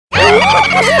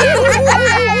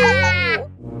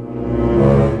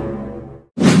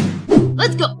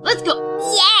Let's go, let's go.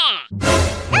 Yeah!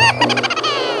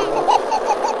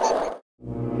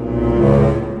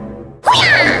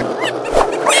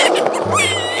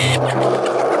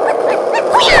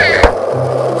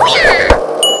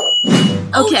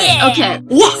 Okay, okay.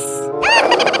 Yes!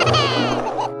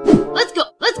 Let's go,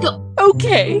 let's go.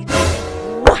 Okay.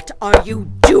 What are you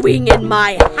doing in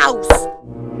my house?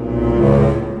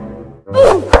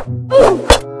 Ooh, ooh,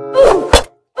 ooh,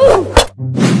 ooh.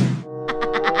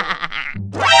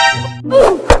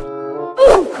 Ooh,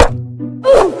 ooh,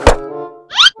 ooh.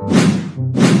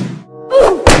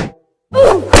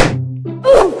 Ooh,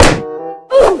 ooh,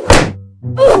 ooh,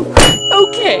 ooh.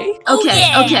 Okay. Okay,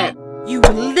 yeah. Okay. You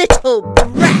little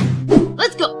brat.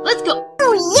 Let's go, let's go.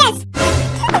 Oh, yes!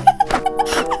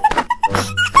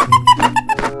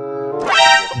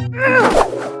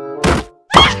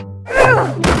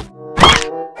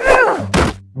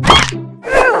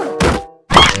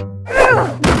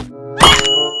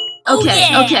 Okay,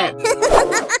 yeah. Okay.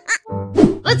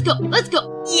 Let's go, let's go.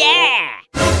 Yeah!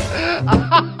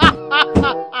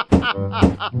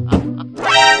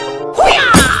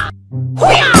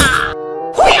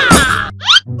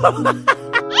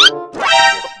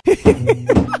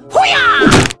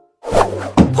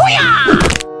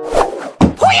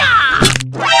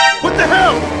 What the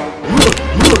hell?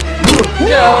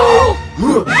 No!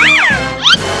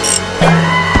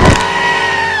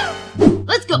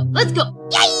 Let's go, let's go.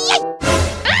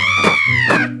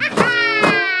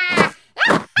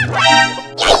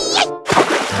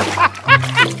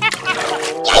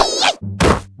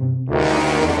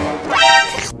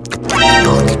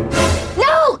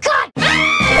 No, God!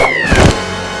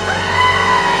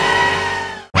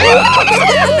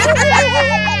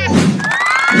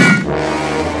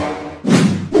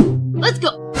 Let's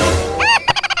go.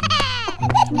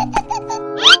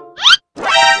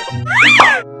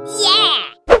 Yeah!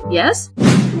 Yes?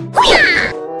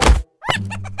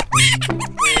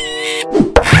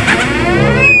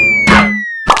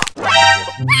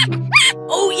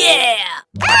 Oh yeah!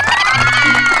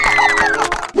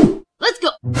 Let's go.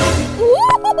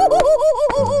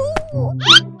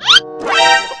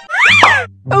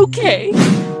 Okay.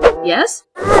 Yes?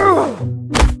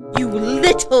 You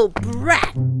little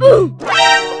brat. Oh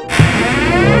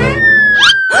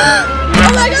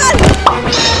my God!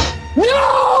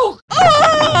 No!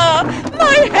 Ah!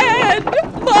 My head!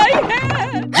 My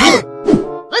head!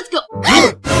 Let's go.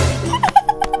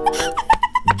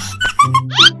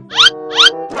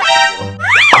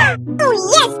 Oh,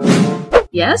 yes!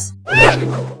 Yes?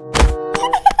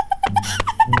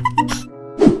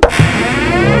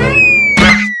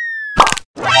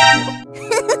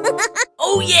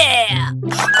 Oh yeah!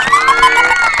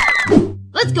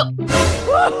 Let's go.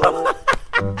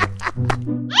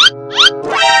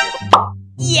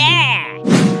 Yeah!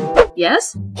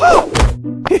 Yes?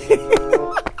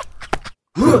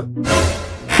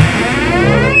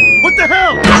 What the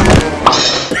hell?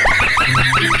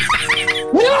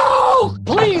 No!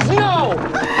 Please, no!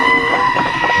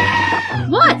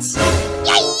 What?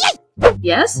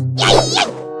 Yes?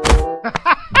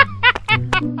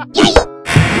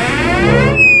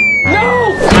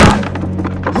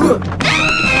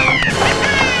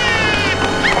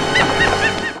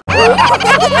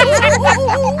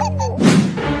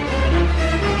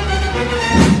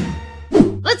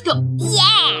 Let's go.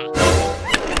 Yeah!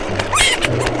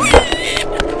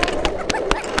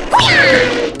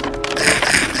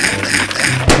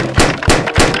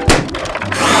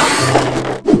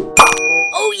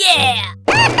 Oh yeah!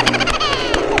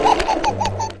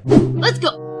 Let's go.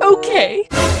 Okay.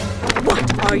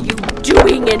 What are you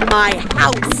doing in my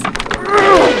house?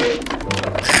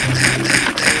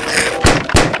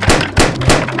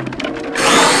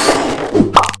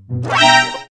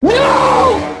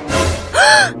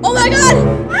 Oh my God!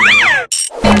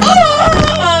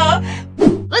 Ah!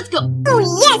 Let's go. Oh,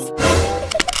 yes!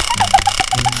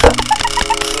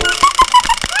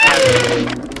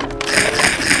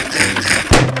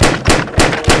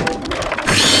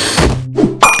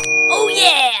 Oh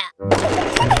yeah!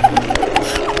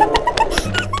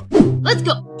 Let's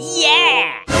go.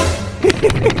 Yeah!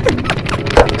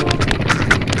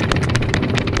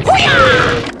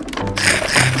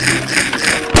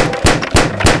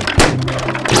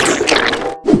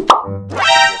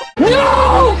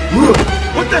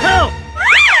 What the hell?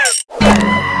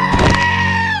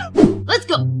 Let's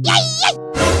go.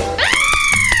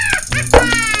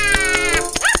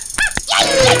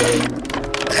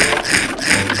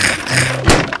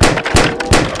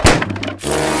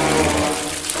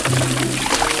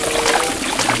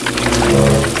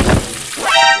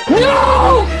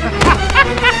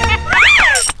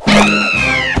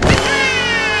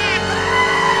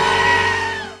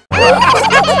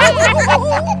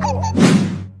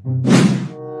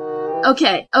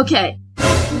 okay, okay.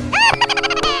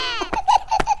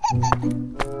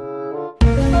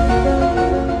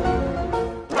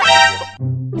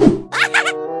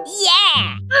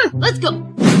 Yeah! Let's go.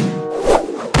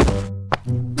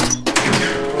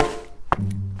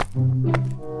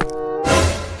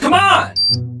 Come on!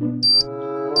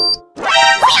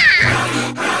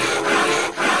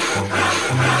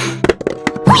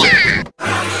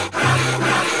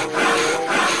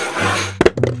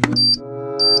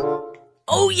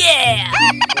 Oh yeah!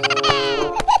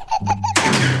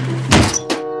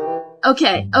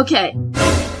 Okay, okay.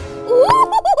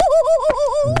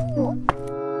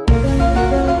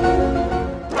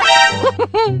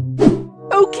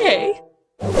 Okay.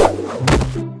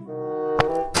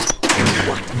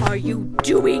 What are you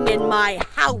doing in my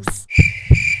house?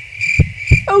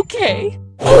 Okay.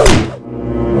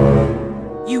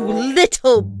 You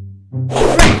little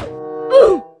brat.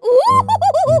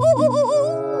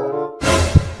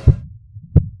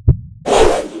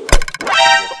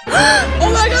 Oh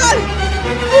my god!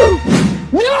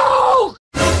 No!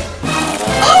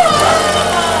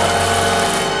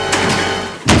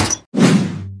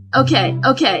 Okay,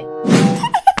 okay.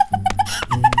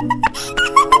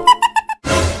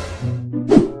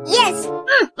 Yes!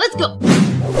 Let's go.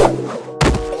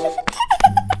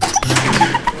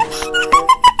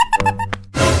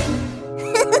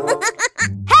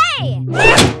 Hey!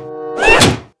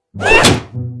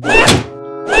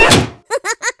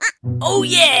 Oh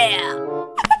yeah!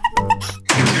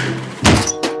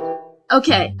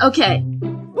 Okay, okay.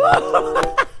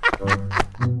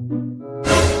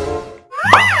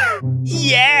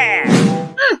 Yeah!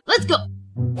 Let's go.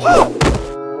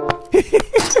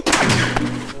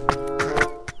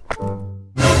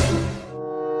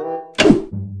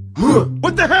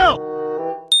 What the hell?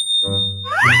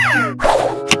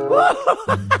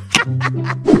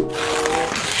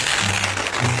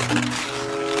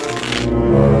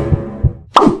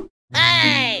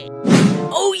 Hey!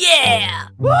 Oh yeah!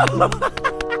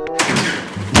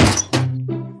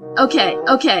 Okay,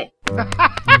 okay.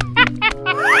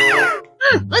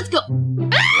 Let's go.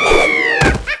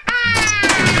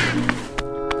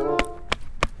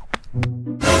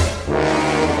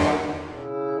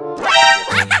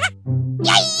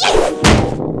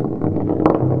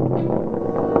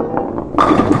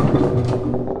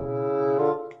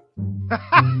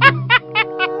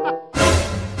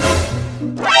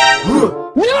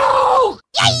 No!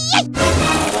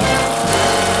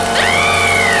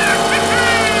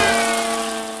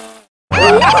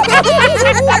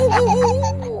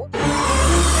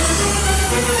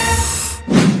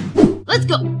 Let's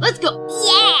go. Let's go.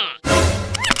 Yeah!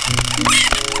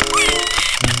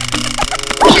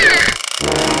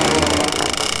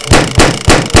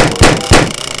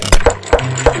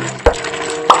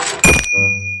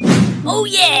 Oh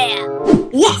yeah!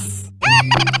 Yes!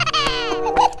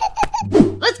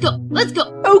 Let's go. Let's go.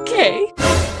 Okay.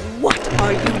 What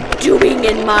are you doing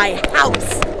in my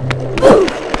house?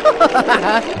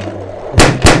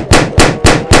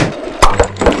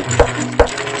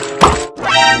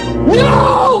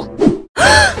 No!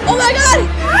 Oh my god!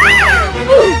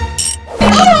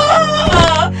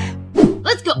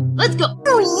 Let's go. Let's go.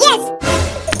 Oh, yes!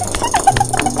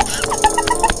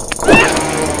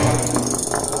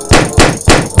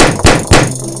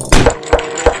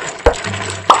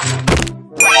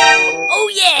 Oh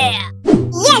yeah!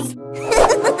 Yes!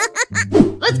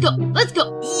 Let's go. Let's go.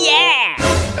 Yeah!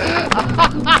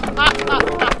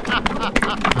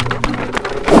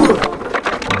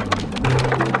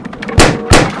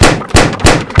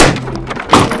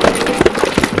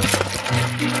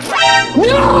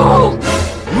 No!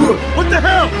 What the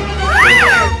hell?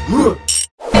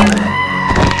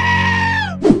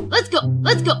 Let's go.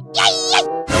 Let's go.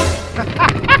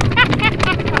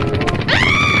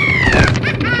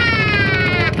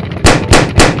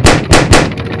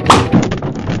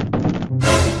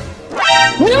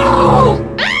 No!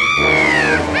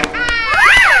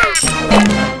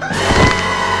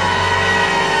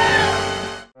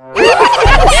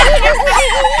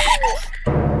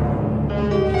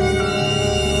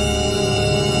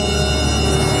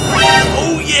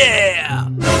 Oh yeah!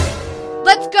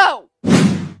 Let's go!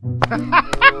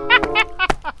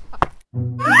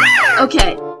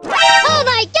 Okay. Oh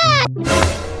my god!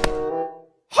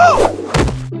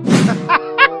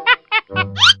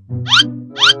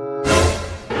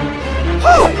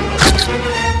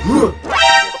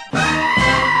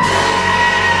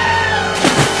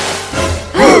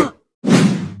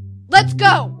 Let's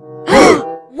go!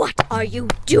 What are you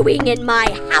doing in my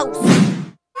house?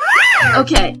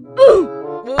 Okay.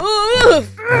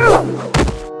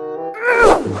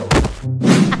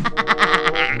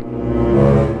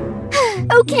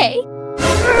 Okay.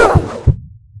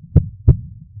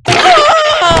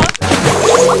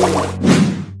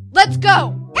 Let's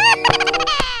go!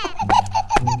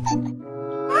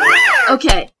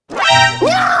 Okay.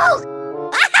 No!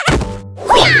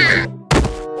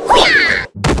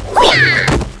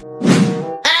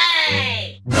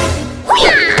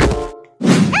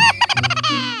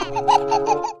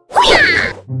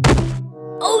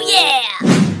 Oh yeah!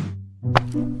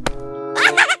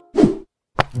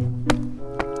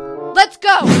 Let's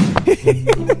go!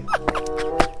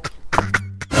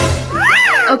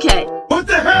 Okay. What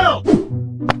the hell?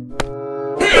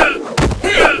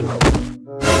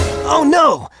 Oh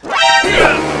no!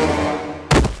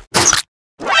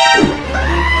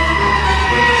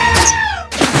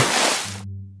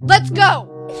 Let's go!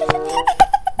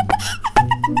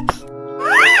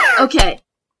 Okay.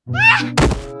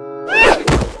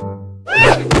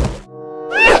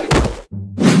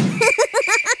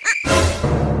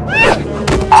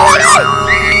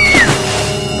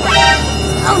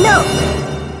 Oh no!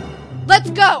 Let's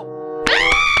go!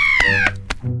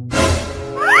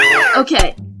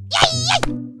 Okay.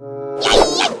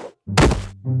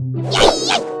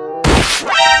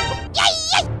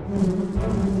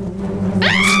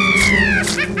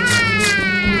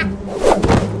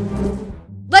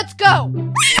 Let's go!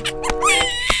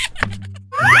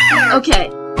 Okay.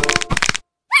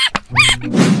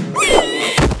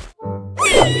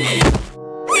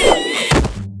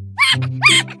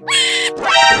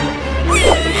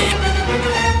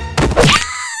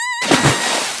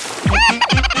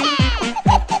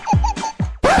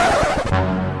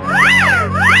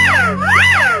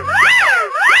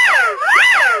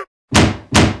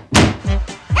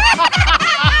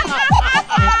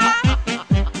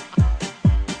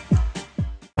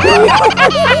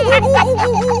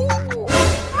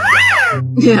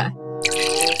 Yeah.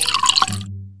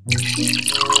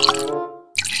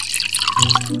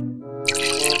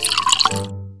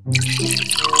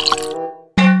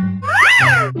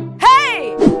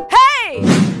 Hey! Hey!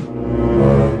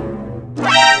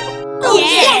 Oh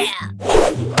yeah!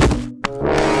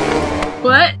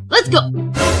 What? Let's go.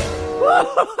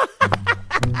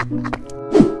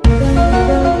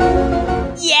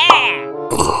 Yeah!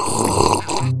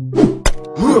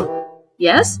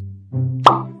 Yes?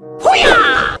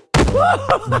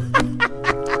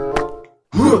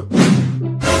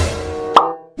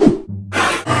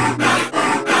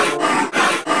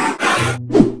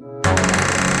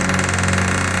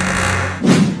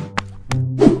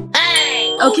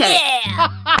 Okay. Yeah!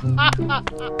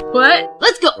 What?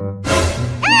 Let's go.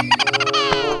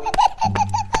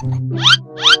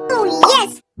 Oh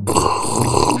yes!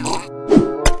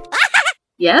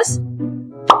 Yes?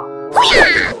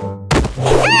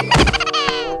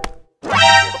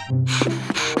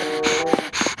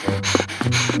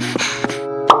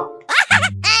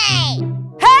 Hey!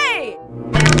 Hey!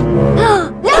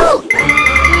 No!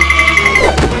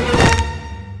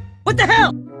 What the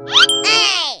hell?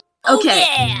 Hey! Okay.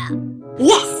 Yeah!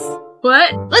 Yes!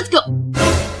 What? Let's go.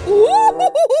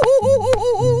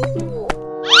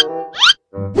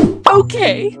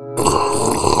 Okay.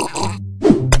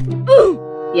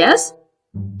 Yes?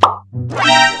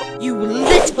 You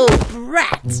little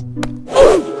brat!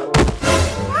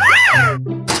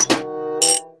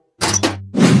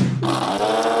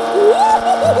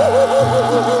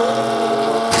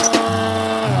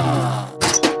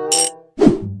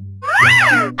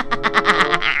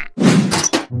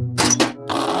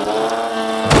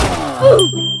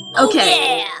 Okay.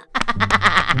 Yeah!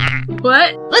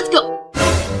 What? Let's go.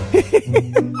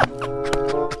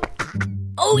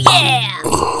 Oh yeah!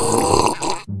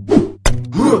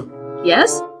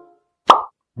 Yes?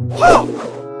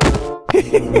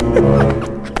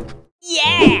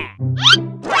 Yeah!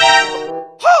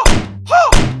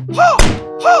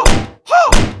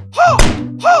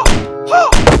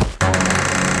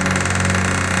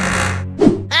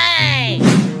 Hey!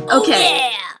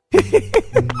 Okay. Yeah!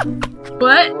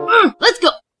 What? Let's go.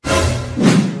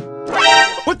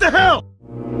 What the hell?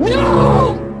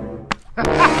 No!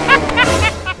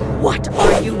 What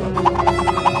are you?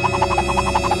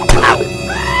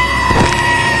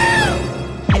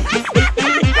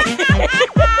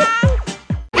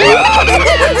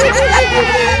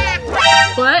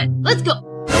 What? Let's go.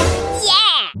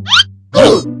 Yeah!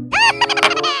 Oh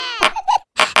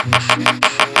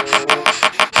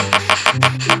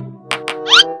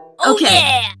Okay.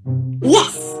 yeah!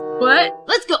 Yes! What?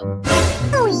 Let's go.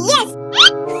 Oh yes!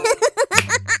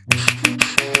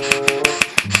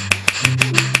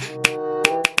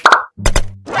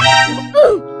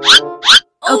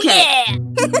 Oh Okay. yeah!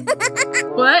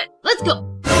 What? Let's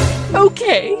go.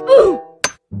 Okay.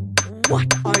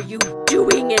 What are you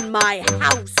doing in my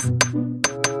house?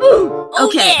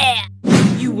 Okay.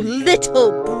 You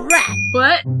little brat!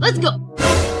 What? Let's go.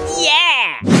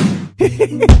 Yeah!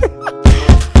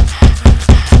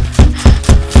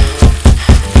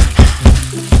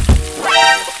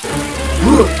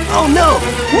 Oh no!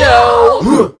 No!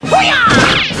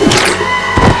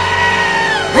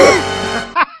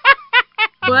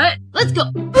 What? Let's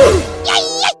go.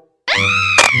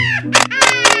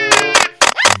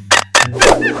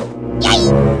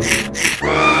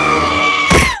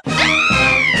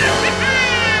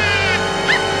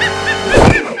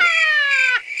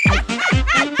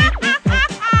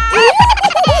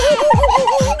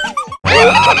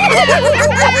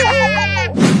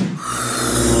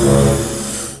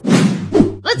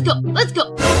 Let's go. Let's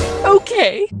go.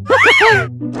 Okay.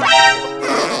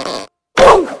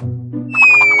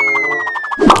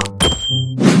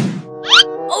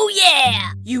 Oh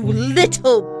yeah! You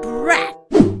little brat!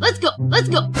 Let's go. Let's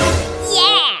go.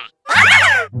 Yeah.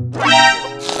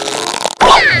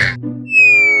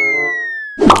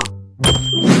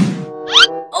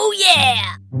 Oh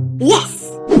yeah!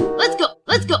 Yes. Let's go.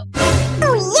 Let's go.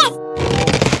 Oh yes.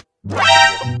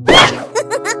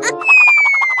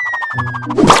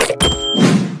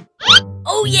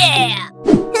 Oh yeah!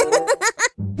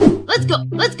 Let's go.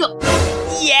 Let's go.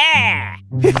 Yeah!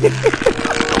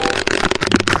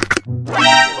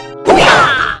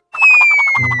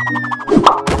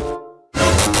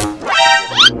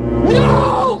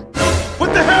 No!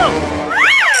 What the hell?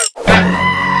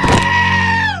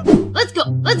 Let's go.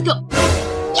 Let's go.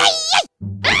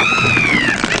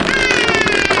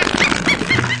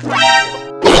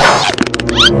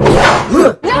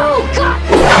 No! God!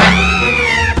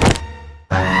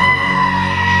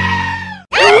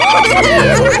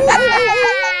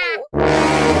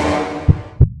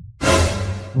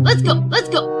 Let's go. Let's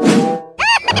go.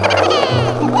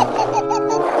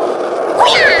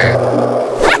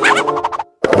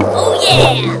 Oh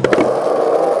yeah!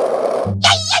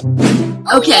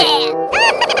 Okay.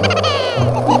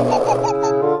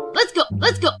 Let's go.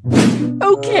 Let's go.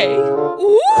 Okay.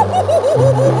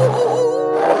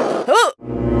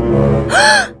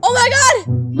 Oh my god!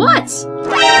 What?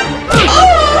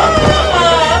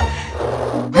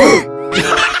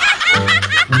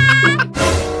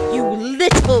 You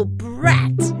little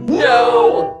brat!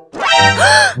 No!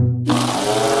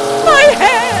 My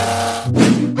head!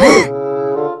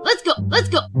 Let's go. Let's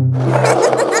go.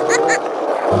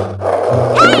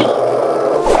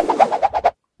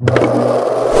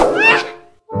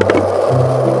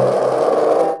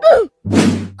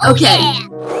 Okay.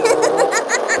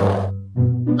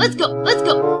 Let's go. Let's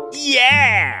go.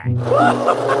 Yeah!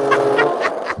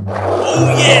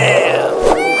 Oh yeah!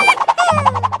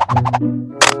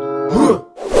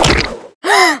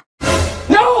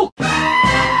 No!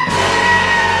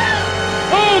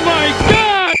 Oh my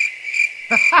God!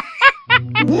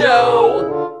 No!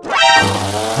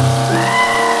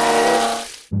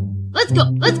 Let's go.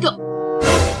 Let's go.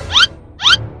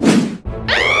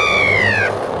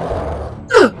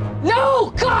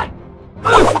 No! God!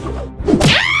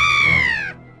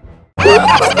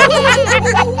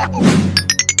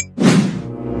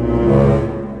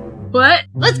 What?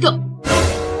 Let's go.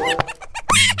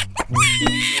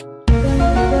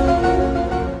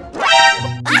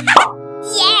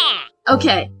 Yeah.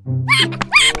 Okay.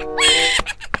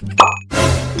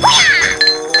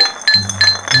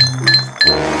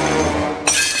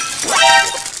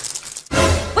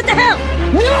 What the hell?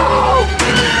 No!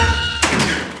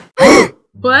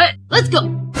 What? Let's go.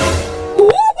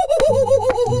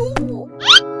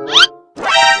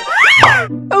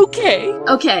 Okay.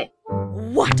 Okay.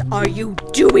 What are you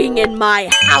doing in my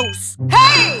house?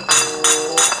 Hey!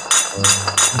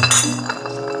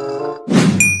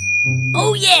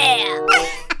 Oh yeah!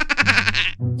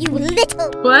 You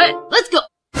little. What? Let's go.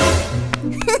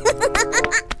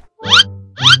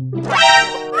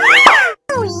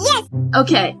 Oh yes.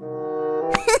 Okay.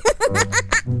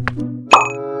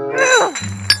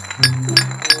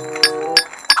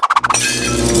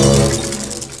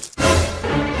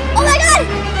 Oh my god.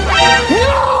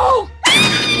 No!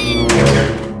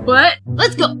 What?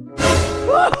 Let's go.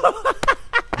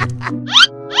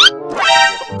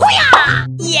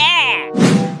 Yeah!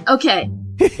 Okay.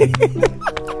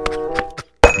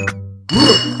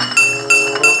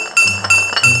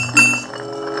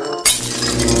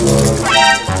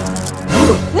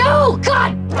 No!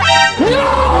 God!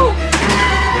 No!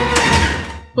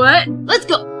 What? Let's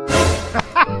go.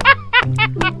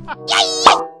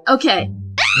 Okay.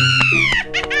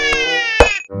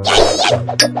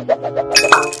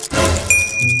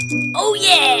 Oh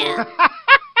yeah!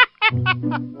 Hey!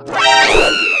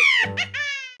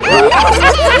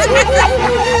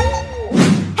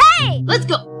 Let's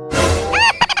go.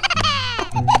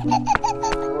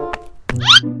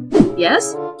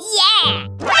 Yes? Yeah!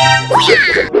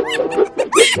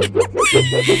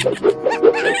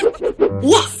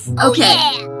 Yes! Okay.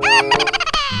 Yeah!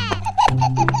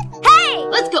 Hey!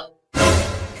 Let's go.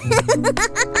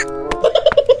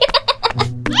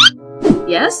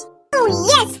 Yes? Oh,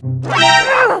 yes!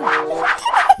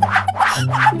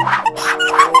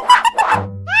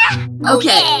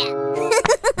 Okay. Yeah.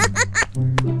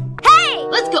 Hey!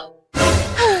 Let's go.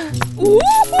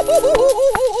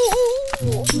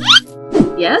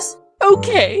 Yes?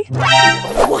 Okay.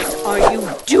 What are you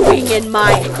doing in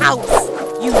my house,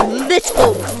 you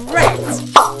little brat?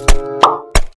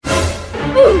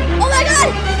 Oh my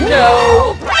god!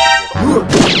 No!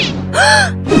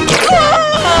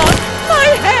 My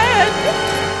head!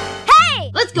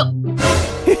 Hey! Let's go.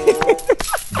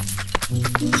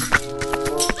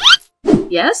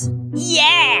 Yes?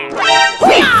 Yeah!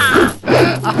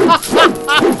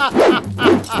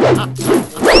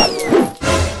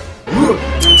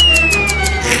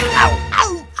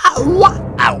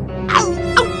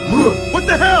 What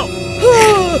the hell?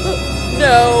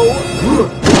 No!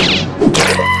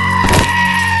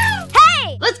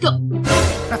 Hey! Let's go.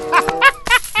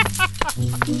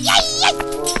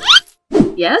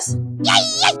 Yes?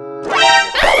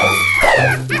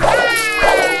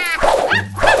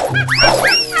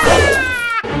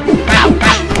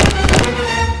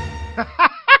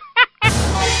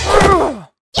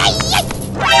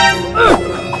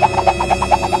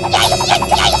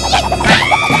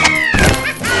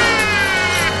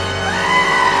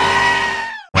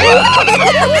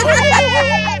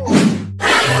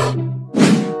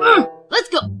 Let's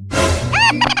go.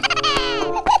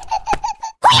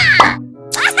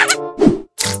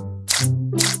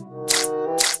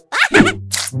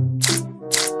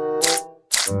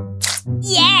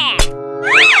 Yeah!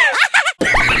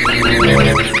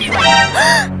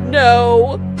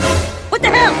 No! What the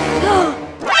hell?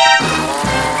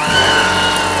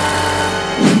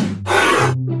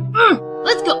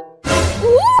 Let's go.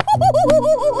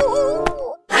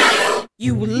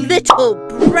 You little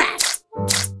brat!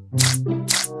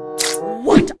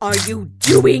 What are you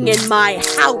doing in my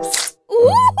house?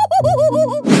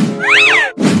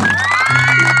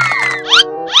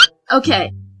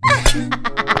 Okay.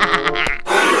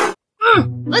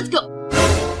 Let's go.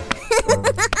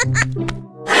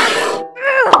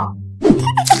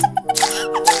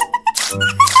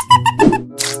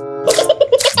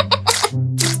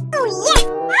 Oh, yes!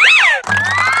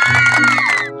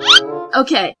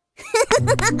 Okay.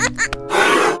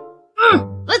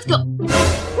 Let's go.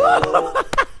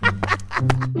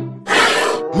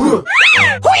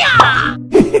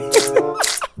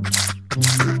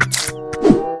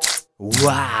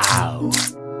 Wow.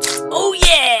 Oh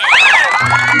yeah!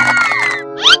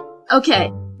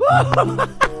 Okay.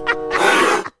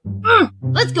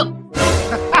 Let's go.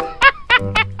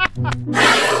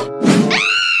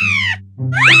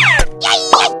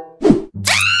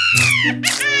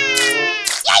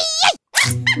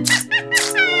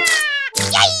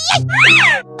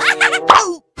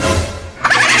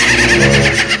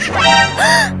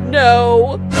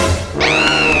 No!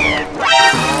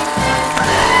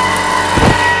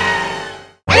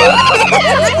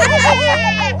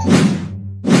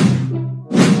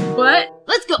 What?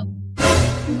 Let's go.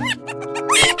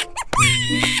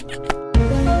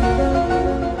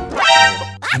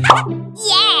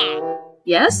 Yeah!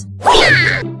 Yes?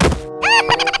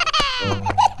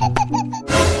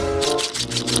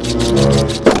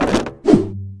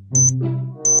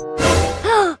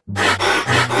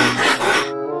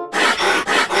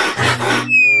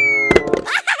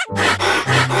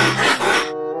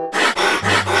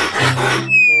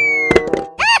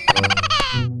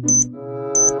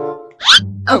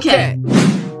 Okay.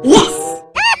 Yes!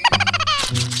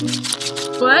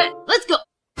 What? Let's go.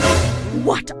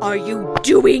 What are you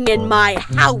doing in my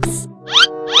house?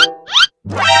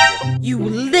 You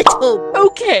little...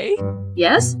 Okay.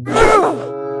 Yes?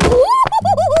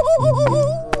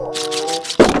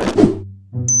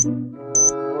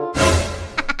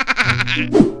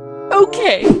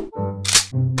 Okay.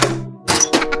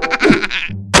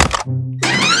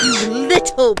 You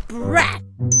little brat.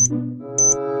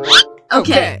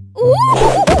 Okay.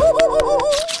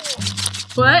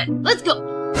 What? Let's go.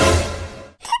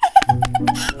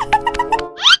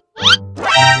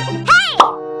 Hey!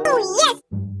 Oh, yes!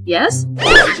 Yes?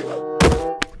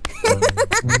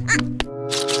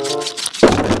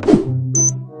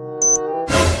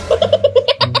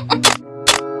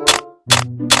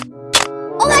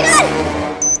 Oh my god!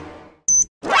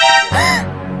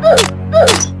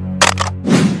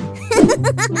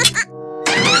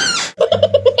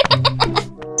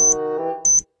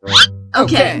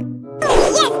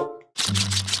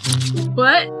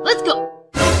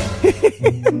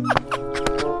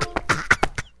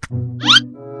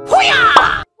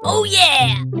 Oh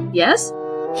yeah! Yes?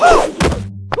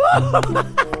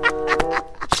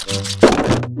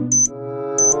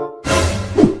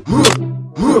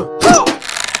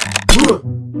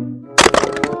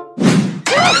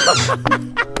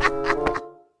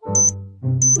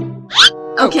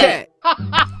 Okay.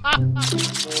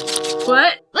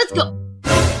 What? Let's go.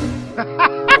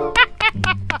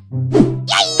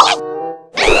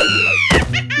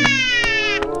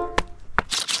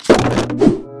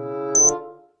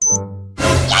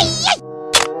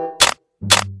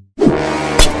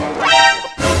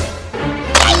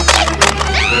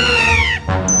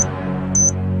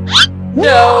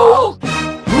 No!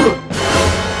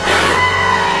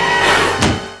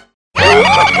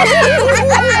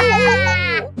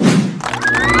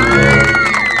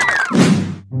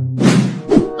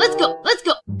 Let's go. Let's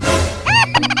go.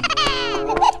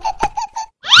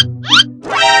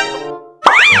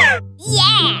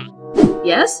 Yeah!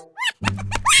 Yes?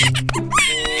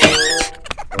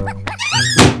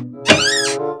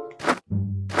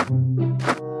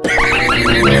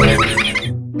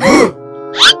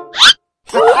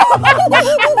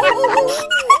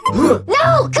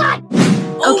 No, God!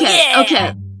 Okay.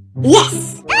 Okay.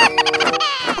 Yes!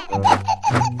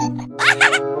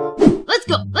 Let's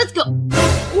go. Let's go.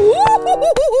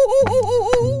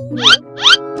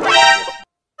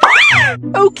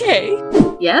 Okay.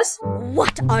 Yes?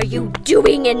 What are you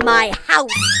doing in my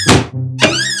house?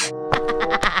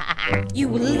 You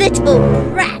little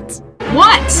brat!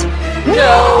 What?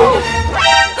 No!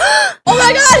 Oh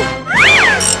my god!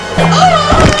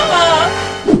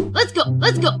 Let's go.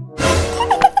 Let's go.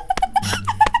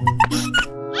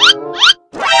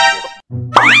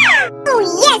 Oh,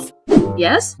 yes!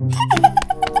 Yes?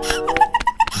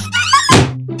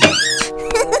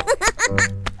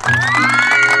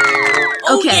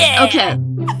 Okay. Okay.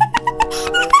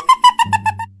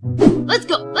 Let's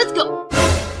go. Let's go.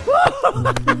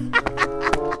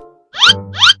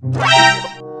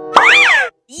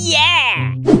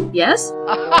 Yeah! Yes?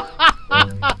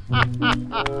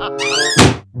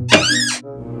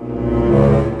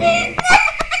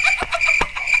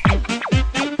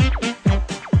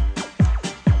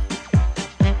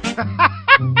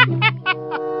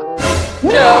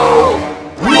 No!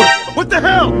 What the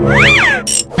hell?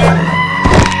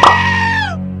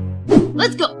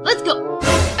 Let's go. Let's go.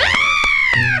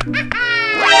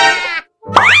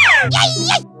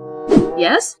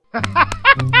 Yes?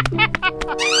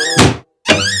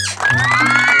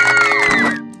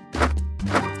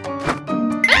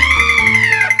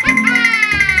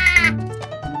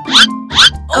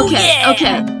 Okay.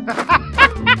 Okay.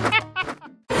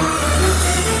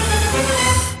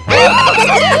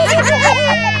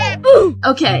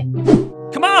 Okay.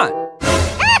 Come on!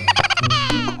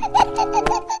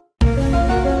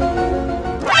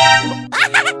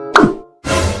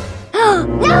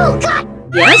 No, God!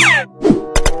 Yes?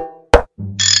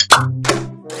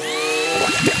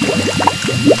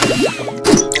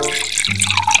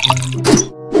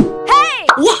 Hey!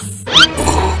 Yes!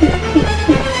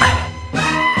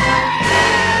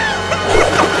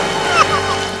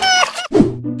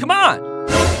 Come on!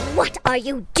 What are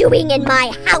you doing in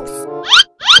my house?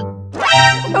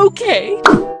 Okay.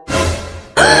 Oh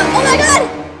my god!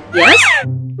 Yes?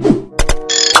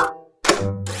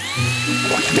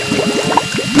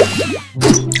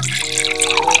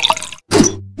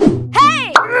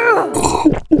 Hey!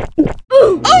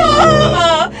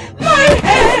 My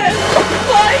head!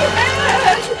 My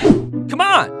head! Come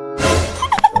on!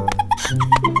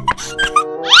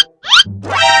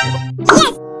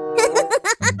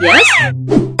 Yes?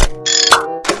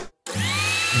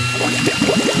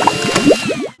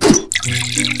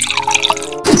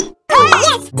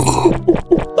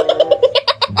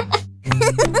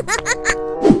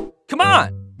 Come on!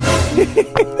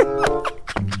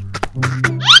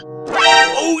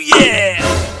 Oh yeah!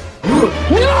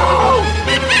 No!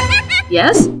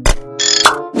 Yes?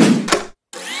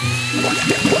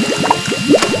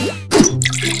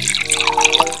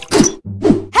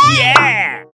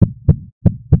 Yeah!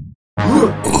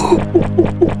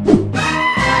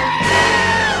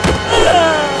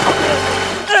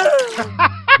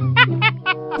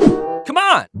 Come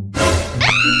on!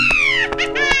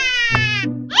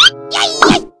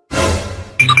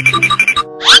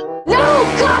 No!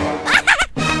 God!